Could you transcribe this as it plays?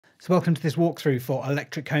So welcome to this walkthrough for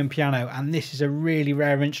electric home piano, and this is a really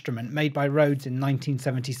rare instrument made by Rhodes in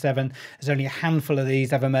 1977. There's only a handful of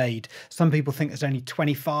these ever made. Some people think there's only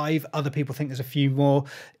 25, other people think there's a few more.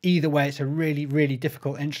 Either way, it's a really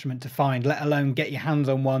difficult instrument to find, let alone get your hands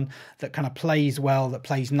on one that kind of plays well, that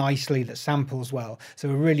plays nicely, that samples well. So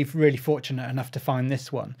we're really fortunate enough to find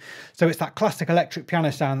this one. So it's that classic electric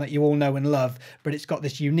piano sound that you all know and love, but it's got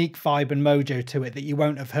this unique vibe and mojo to it that you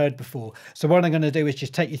won't have heard before. So what I'm going to do is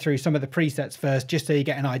just take you through some of the presets first, just so you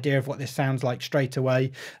get an idea of what this sounds like straight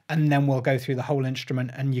away, and then we'll go through the whole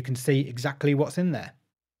instrument and you can see exactly what's in there.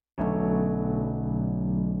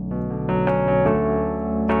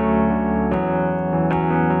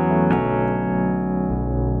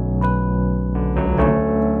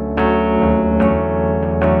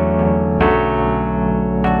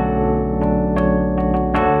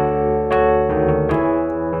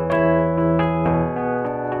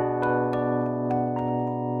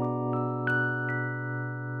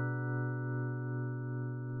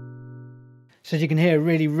 So as you can hear, a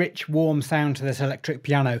really rich, warm sound to this electric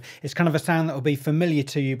piano. It's kind of a sound that will be familiar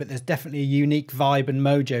to you, but there's definitely a unique vibe and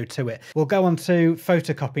mojo to it. We'll go on to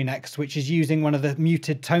photocopy next, which is using one of the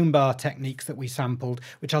muted tone bar techniques that we sampled,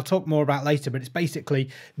 which I'll talk more about later, but it's basically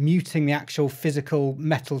muting the actual physical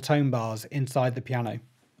metal tone bars inside the piano.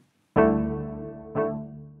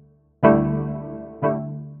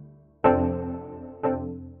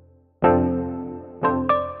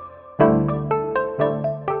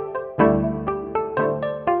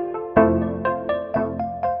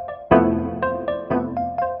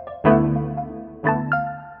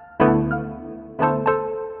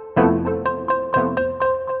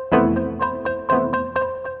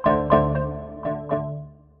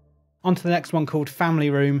 On to the next one called Family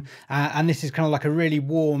Room, and this is kind of like a really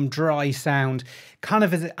warm, dry sound, kind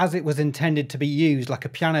of as it was intended to be used, like a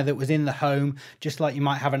piano that was in the home, just like you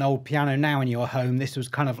might have an old piano now in your home. This was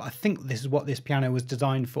kind of, I think this is what this piano was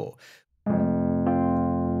designed for.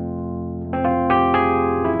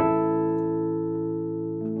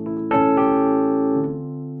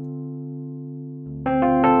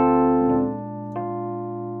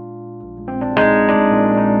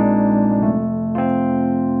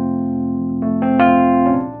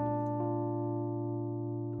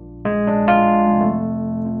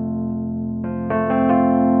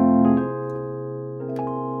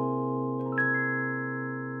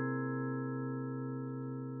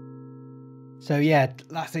 So yeah,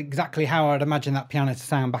 that's exactly how I'd imagine that piano to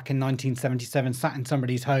sound back in 1977, sat in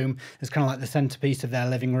somebody's home. It's kind of like the centerpiece of their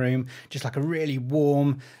living room, just like a really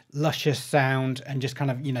warm, luscious sound, and just kind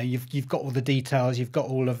of, you know, you've got all the details, you've got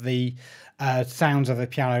all of the sounds of the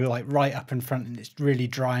piano like right up in front, and it's really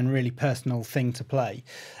dry and really personal thing to play.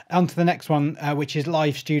 On to the next one, which is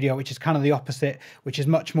Live Studio, which is kind of the opposite, which is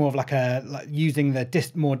much more of like using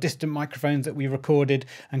the more distant microphones that we recorded,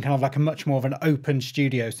 and kind of like a much more of an open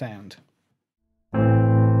studio sound.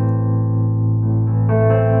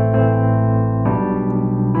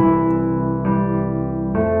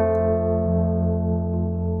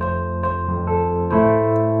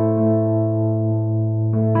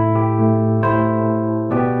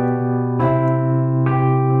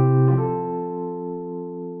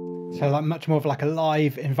 So like much more of like a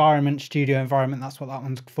live environment, studio environment, that's what that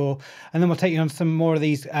one's for. And then we'll take you on some more of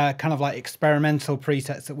these kind of like experimental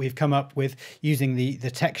presets that we've come up with using the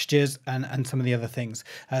textures and some of the other things.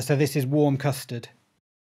 So this is Warm Custard.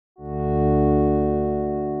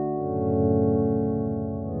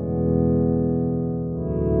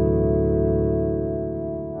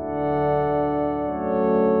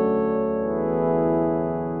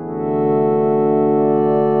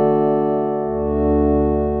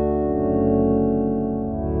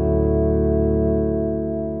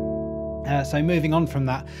 So moving on from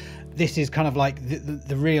that, this is kind of like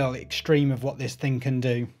the real extreme of what this thing can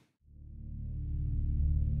do.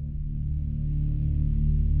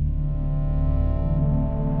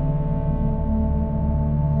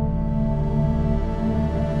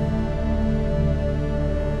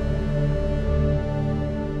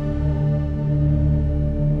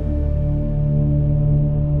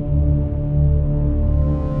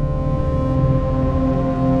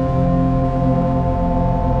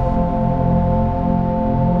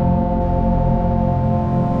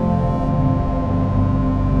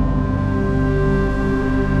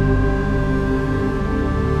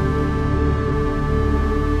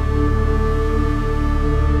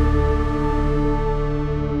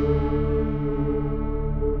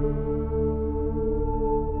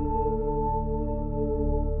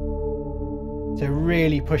 So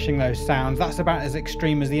really pushing those sounds. That's about as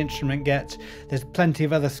extreme as the instrument gets. There's plenty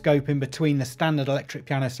of other scope in between the standard electric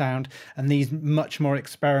piano sound and these much more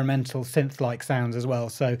experimental synth-like sounds as well.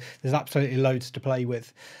 So there's absolutely loads to play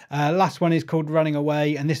with. Last one is called Running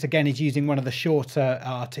Away, and this again is using one of the shorter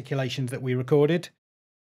articulations that we recorded.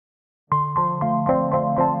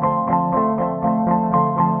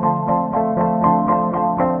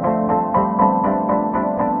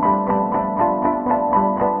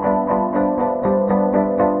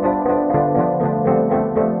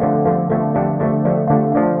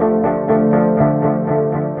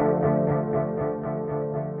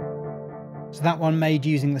 So that one made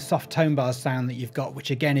using the soft tone bars sound that you've got,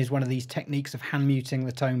 which again is one of these techniques of hand muting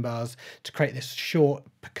the tone bars to create this short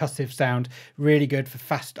percussive sound. Really good for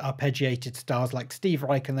fast arpeggiated styles like Steve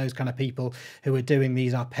Reich and those kind of people who are doing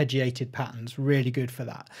these arpeggiated patterns. Really good for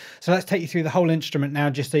that. So let's take you through the whole instrument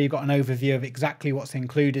now, just so you've got an overview of exactly what's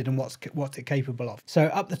included and what's it capable of. So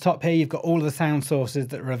up the top here, you've got all of the sound sources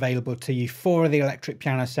that are available to you. 4 of the electric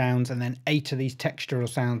piano sounds and then 8 of these textural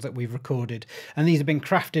sounds that we've recorded. And these have been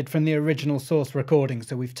crafted from the original source recordings.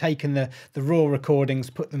 So we've taken the raw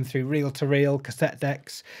recordings, put them through reel-to-reel, cassette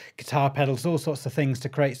decks, guitar pedals, all sorts of things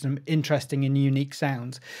to create some interesting and unique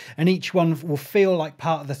sounds. And each one will feel like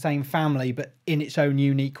part of the same family, but in its own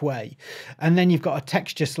unique way. And then you've got a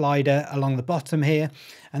texture slider along the bottom here,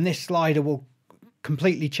 and this slider will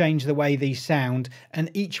completely change the way these sound,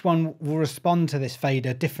 and each one will respond to this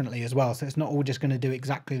fader differently as well, so it's not all just going to do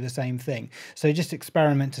exactly the same thing. So just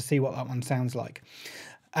experiment to see what that one sounds like.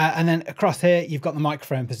 And then across here you've got the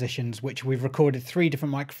microphone positions, which we've recorded 3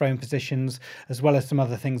 different microphone positions as well as some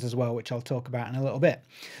other things as well, which I'll talk about in a little bit.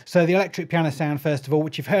 So the electric piano sound first of all,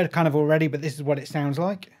 which you've heard kind of already, but this is what it sounds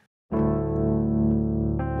like.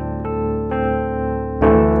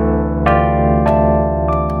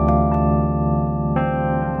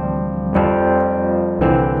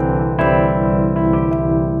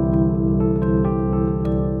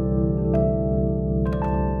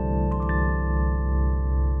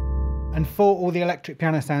 And for all the electric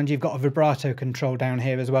piano sound, you've got a vibrato control down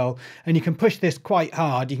here as well. And you can push this quite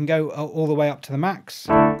hard. You can go all the way up to the max.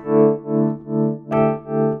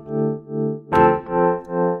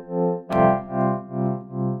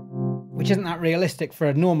 Which isn't that realistic for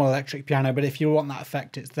a normal electric piano, but if you want that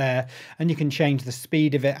effect, it's there. And you can change the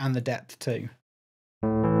speed of it and the depth too.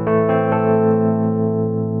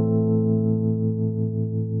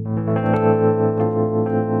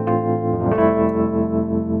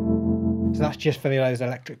 So that's just for those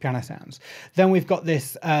electric piano sounds. Then we've got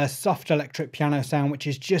this soft electric piano sound, which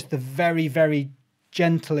is just the very, very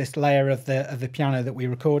gentlest layer of the piano that we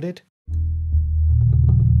recorded.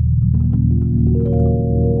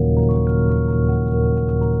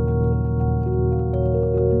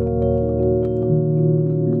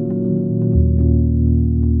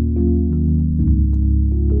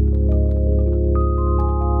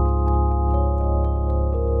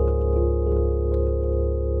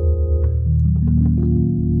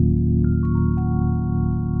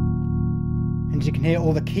 You can hear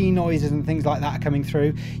all the key noises and things like that are coming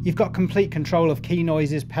through. You've got complete control of key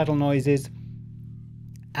noises, pedal noises,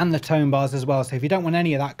 and the tone bars as well. So if you don't want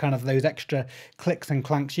any of that kind of those extra clicks and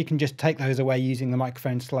clanks, you can just take those away using the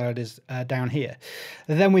microphone sliders down here.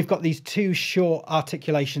 And then we've got these 2 short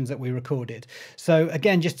articulations that we recorded. So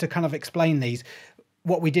again, just to kind of explain these,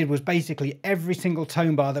 what we did was basically every single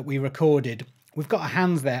tone bar that we recorded, we've got our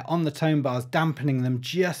hands there on the tone bars, dampening them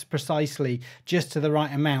just precisely, just to the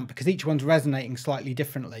right amount, because each one's resonating slightly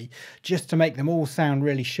differently, just to make them all sound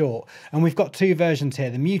really short. And we've got 2 versions here.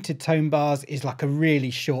 The muted tone bars is like a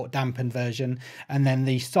really short dampened version, and then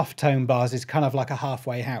the soft tone bars is kind of like a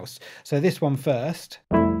halfway house. So this one first.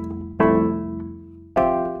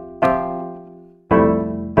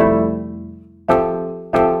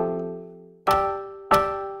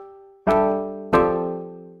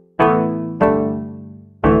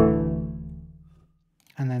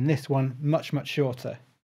 And then this one, much, much shorter.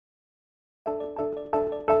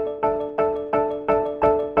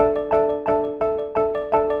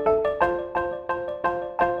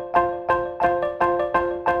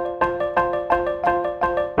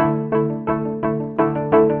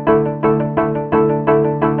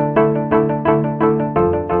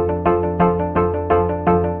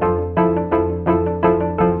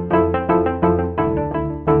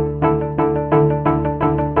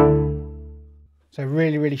 So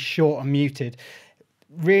really, really short and muted.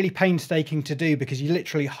 Really painstaking to do because you're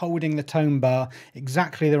literally holding the tone bar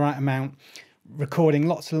exactly the right amount, recording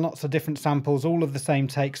lots and lots of different samples, all of the same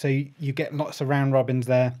take, so you get lots of round robins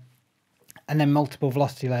there. and then multiple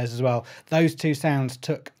velocity layers as well. Those two sounds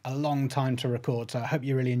took a long time to record, so I hope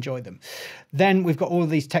you really enjoyed them. Then we've got all of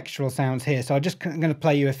these textural sounds here, so I'm going to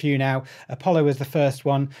play you a few now. Apollo is the first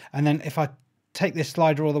one, and then if I take this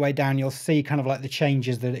slider all the way down, you'll see kind of like the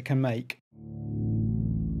changes that it can make.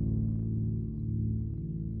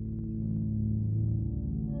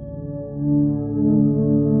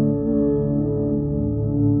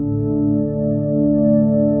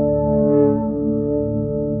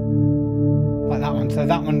 So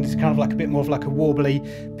that one is kind of like a bit more of like a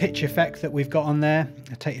warbly pitch effect that we've got on there.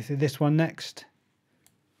 I'll take you through this one next.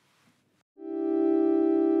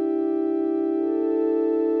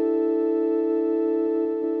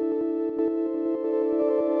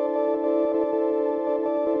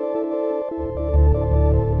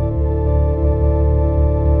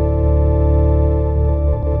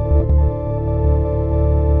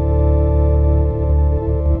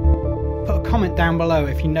 Comment down below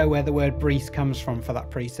if you know where the word breeze comes from for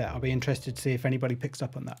that preset. I'll be interested to see if anybody picks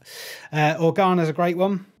up on that. Organa's a great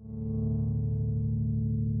one.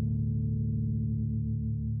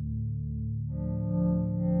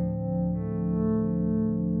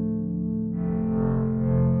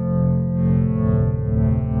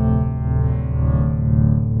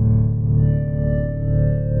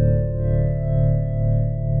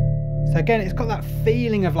 So again, it's got that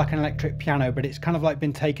feeling of like an electric piano, but it's kind of like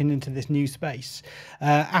been taken into this new space.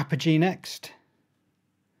 Apogee next.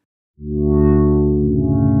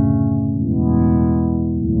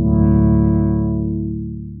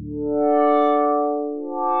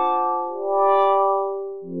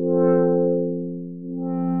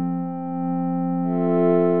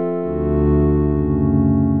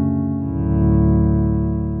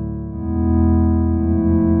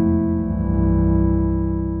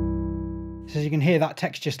 So as you can hear, that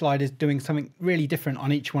texture slide is doing something really different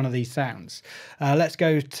on each one of these sounds. Let's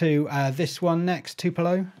go to this one next,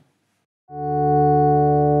 Tupelo.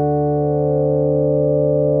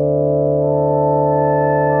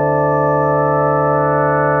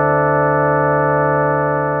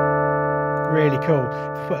 Really cool.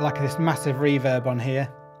 Put like this massive reverb on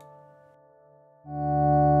here.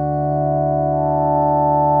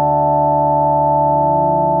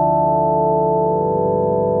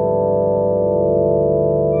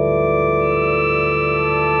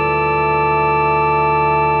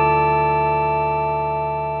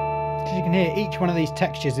 Here, each one of these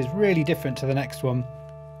textures is really different to the next one,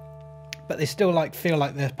 but they still feel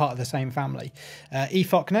like they're part of the same family.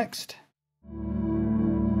 EFOC next.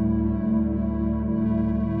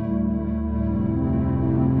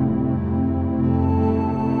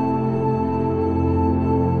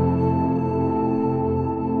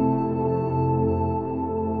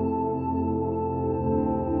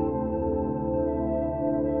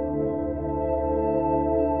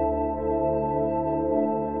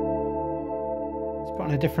 Put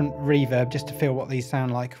on a different reverb just to feel what these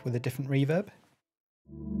sound like with a different reverb.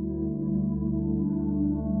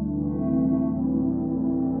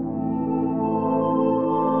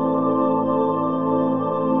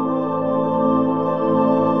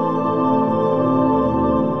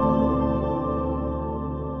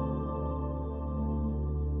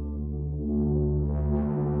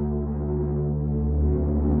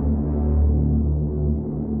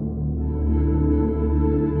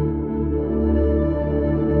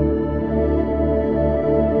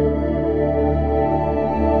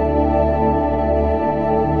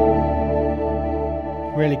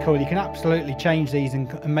 Really cool. You can absolutely change these and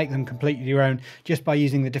make them completely your own just by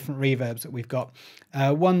using the different reverbs that we've got.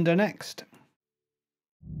 Wonder next.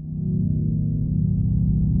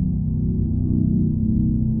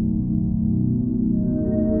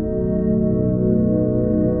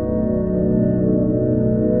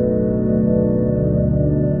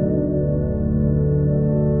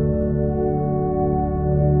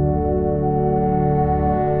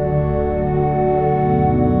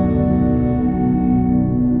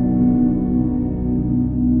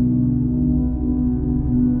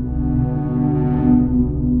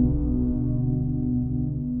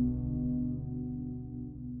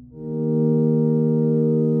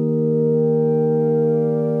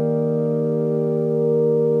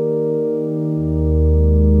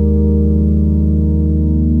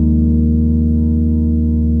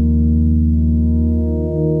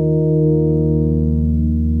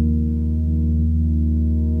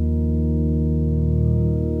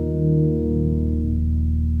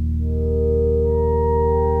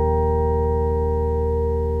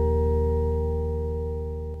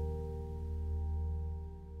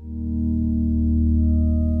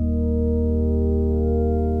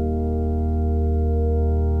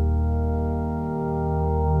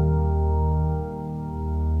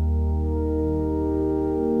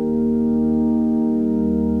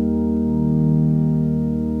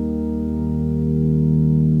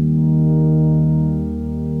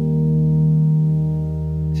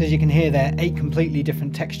 hear there 8 completely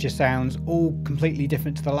different texture sounds, all completely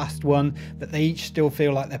different to the last one, but they each still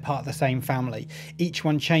feel like they're part of the same family. Each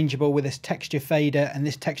one changeable with this texture fader, and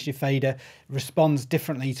this texture fader responds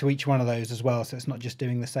differently to each one of those as well, so it's not just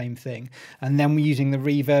doing the same thing. And then we're using the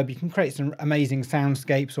reverb. You can create some amazing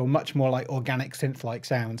soundscapes or much more like organic synth-like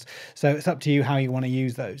sounds. So it's up to you how you want to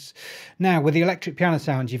use those. Now with the electric piano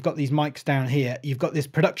sounds, you've got these mics down here. You've got this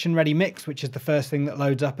production ready mix, which is the first thing that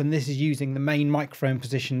loads up, and this is using the main microphone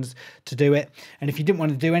positions to do it. And if you didn't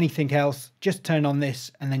want to do anything else, just turn on this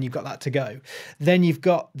and then you've got that to go. Then you've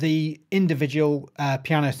got the individual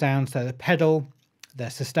piano sounds, so the pedal, the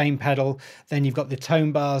sustain pedal, then you've got the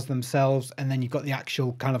tone bars themselves, and then you've got the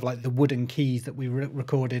actual kind of like the wooden keys that we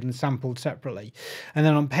recorded and sampled separately. And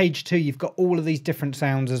then on page 2 you've got all of these different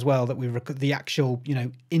sounds as well that we record, the actual, you know,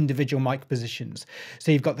 individual mic positions.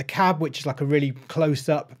 So you've got the cab, which is like a really close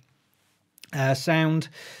up sound,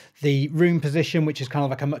 the room position, which is kind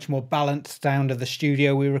of like a much more balanced sound of the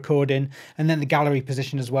studio we record in, and then the gallery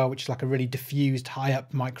position as well, which is like a really diffused high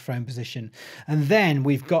up microphone position. And then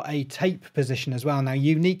we've got a tape position as well. Now,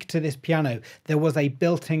 unique to this piano, there was a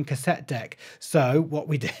built-in cassette deck. So what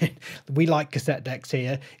we did, we like cassette decks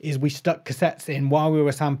here, is we stuck cassettes in while we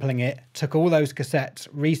were sampling it, took all those cassettes,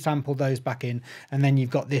 resampled those back in, and then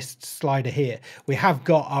you've got this slider here. We have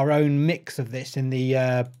got our own mix of this in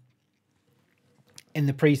the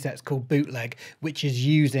presets called Bootleg, which is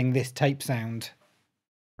using this tape sound.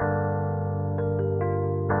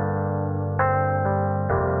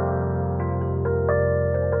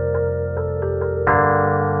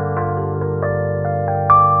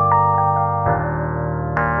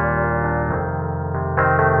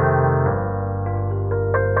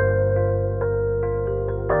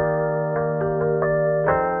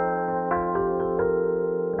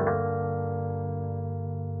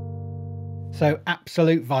 So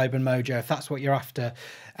absolute vibe and mojo, if that's what you're after.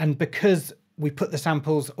 And because we put the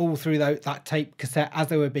samples all through that tape cassette as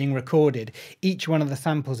they were being recorded, each one of the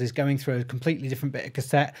samples is going through a completely different bit of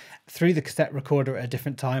cassette through the cassette recorder at a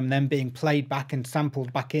different time, and then being played back and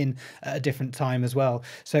sampled back in at a different time as well.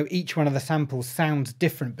 So each one of the samples sounds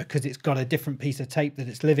different because it's got a different piece of tape that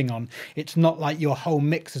it's living on. It's not like your whole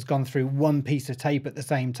mix has gone through one piece of tape at the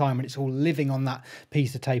same time and it's all living on that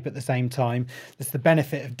piece of tape at the same time. That's the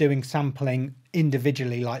benefit of doing sampling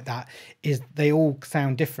individually like that, is they all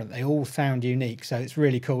sound different, they all sound unique. So it's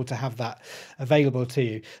really cool to have that available to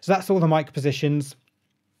you. So that's all the mic positions.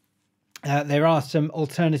 There are some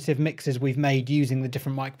alternative mixes we've made using the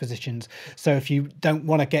different mic positions. So if you don't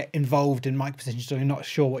want to get involved in mic positions or you're not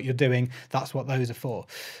sure what you're doing, that's what those are for.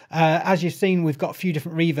 As you've seen, we've got a few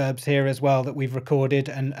different reverbs here as well that we've recorded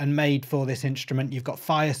and made for this instrument. You've got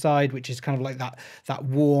Fireside, which is kind of like that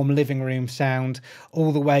warm living room sound,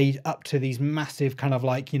 all the way up to these massive kind of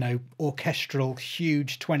like, you know, orchestral,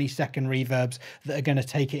 huge 20-second reverbs that are going to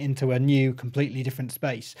take it into a new, completely different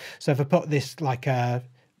space. So if I put this like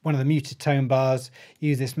one of the muted tone bars,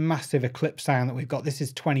 use this massive eclipse sound that we've got. This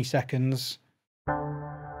is 20 seconds.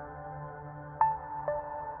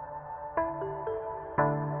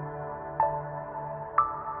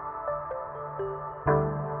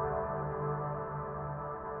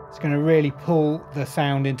 It's going to really pull the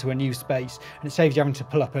sound into a new space, and it saves you having to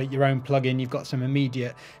pull up your own plugin. You've got some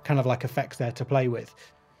immediate kind of like effects there to play with.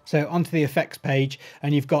 So onto the effects page,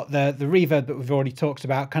 and you've got the reverb that we've already talked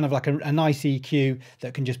about, kind of like a nice EQ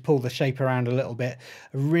that can just pull the shape around a little bit,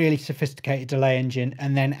 a really sophisticated delay engine,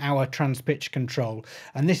 and then our trans-pitch control.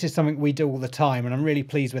 And this is something we do all the time, and I'm really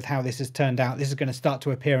pleased with how this has turned out. This is going to start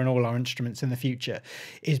to appear in all our instruments in the future,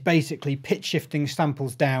 is basically pitch shifting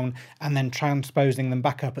samples down and then transposing them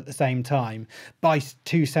back up at the same time by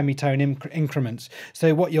 2 semitone increments.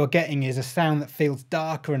 So what you're getting is a sound that feels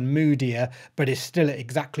darker and moodier, but is still at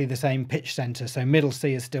exactly the same pitch center. So middle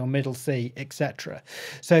C is still middle C, etc.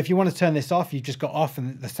 So if you want to turn this off, you've just got off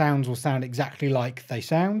and the sounds will sound exactly like they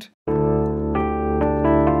sound. And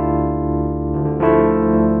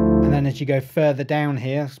then as you go further down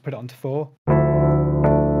here, let's put it onto 4.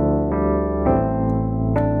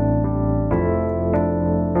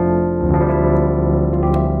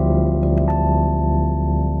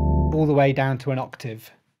 All the way down to an octave.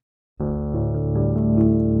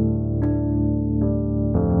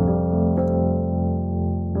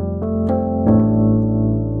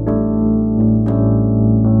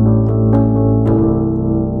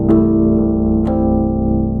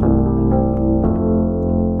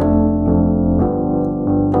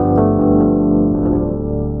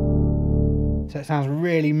 So it sounds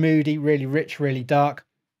really moody, really rich, really dark.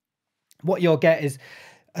 What you'll get is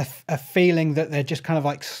a feeling that they're just kind of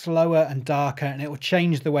like slower and darker, and it will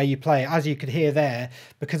change the way you play it. As you could hear there,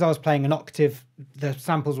 because I was playing an octave the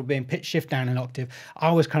samples were being pitch shift down an octave,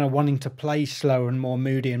 I was kind of wanting to play slower and more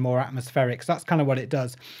moody and more atmospheric. So that's kind of what it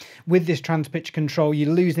does. With this trans-pitch control,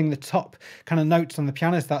 you're losing the top kind of notes on the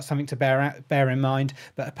piano, so that's something to bear in mind.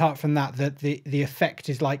 But apart from that, the effect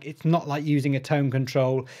is like, it's not like using a tone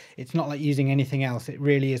control. It's not like using anything else. It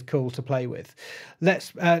really is cool to play with.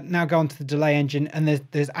 Let's now go on to the delay engine, and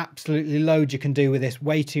there's absolutely loads you can do with this.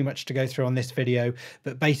 Way too much to go through on this video,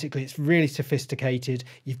 but basically it's really sophisticated.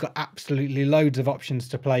 You've got absolutely loads of options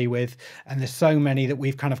to play with, and there's so many that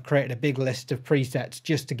we've kind of created a big list of presets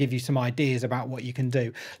just to give you some ideas about what you can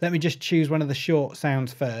do. Let me just choose one of the short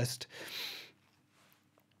sounds first,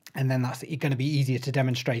 and then that's going to be easier to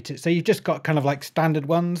demonstrate it. So you've just got kind of like standard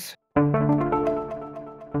ones.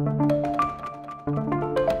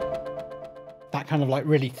 That kind of like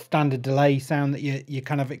really standard delay sound that you're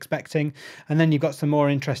kind of expecting. And then you've got some more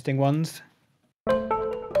interesting ones.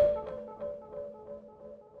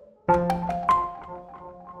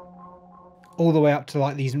 All the way up to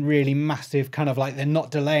like these really massive kind of like, they're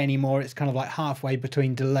not delay anymore. It's kind of like halfway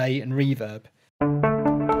between delay and reverb.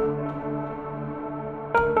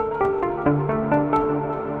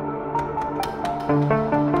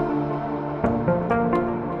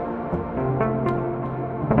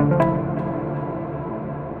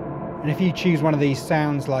 And if you choose one of these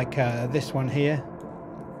sounds like this one here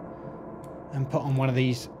and put on one of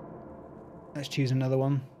these, let's choose another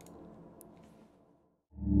one.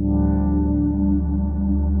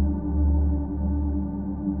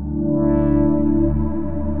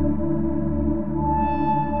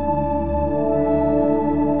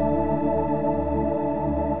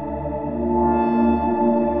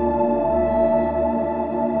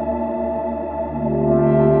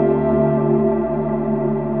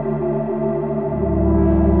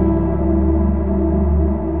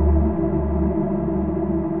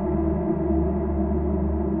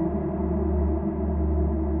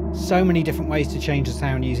 So many different ways to change the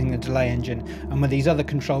sound using the delay engine, and with these other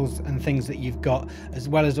controls and things that you've got, as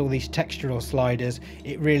well as all these textural sliders,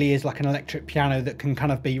 it really is like an electric piano that can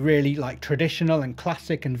kind of be really like traditional and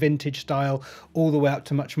classic and vintage style, all the way up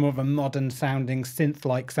to much more of a modern sounding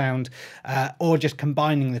synth-like sound, or just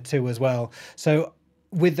combining the two as well. So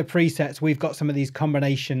with the presets, we've got some of these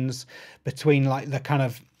combinations between like the kind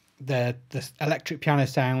of the electric piano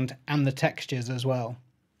sound and the textures as well.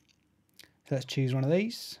 So let's choose one of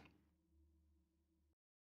these.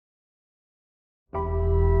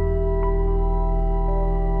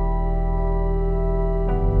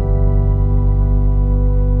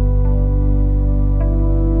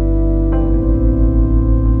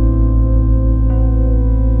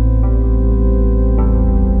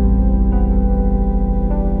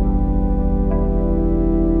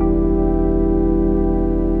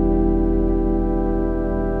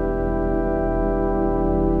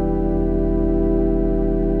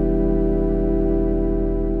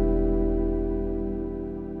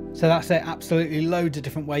 So that's it, absolutely loads of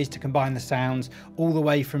different ways to combine the sounds, all the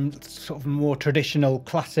way from sort of more traditional,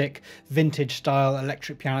 classic, vintage style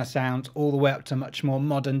electric piano sounds, all the way up to much more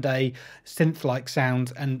modern day synth-like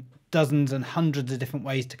sounds, and dozens and hundreds of different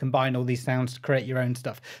ways to combine all these sounds to create your own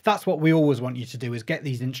stuff. That's what we always want you to do, is get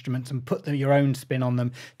these instruments and put your own spin on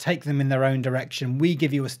them, take them in their own direction. We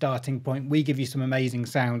give you a starting point, we give you some amazing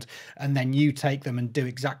sound, and then you take them and do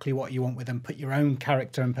exactly what you want with them, put your own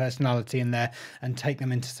character and personality in there and take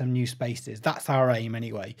them into some new spaces. That's our aim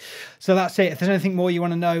anyway. So that's it. If there's anything more you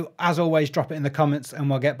want to know, as always, drop it in the comments and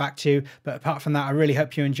we'll get back to you. But apart from that, I really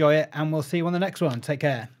hope you enjoy it, and we'll see you on the next one. Take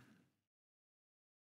care.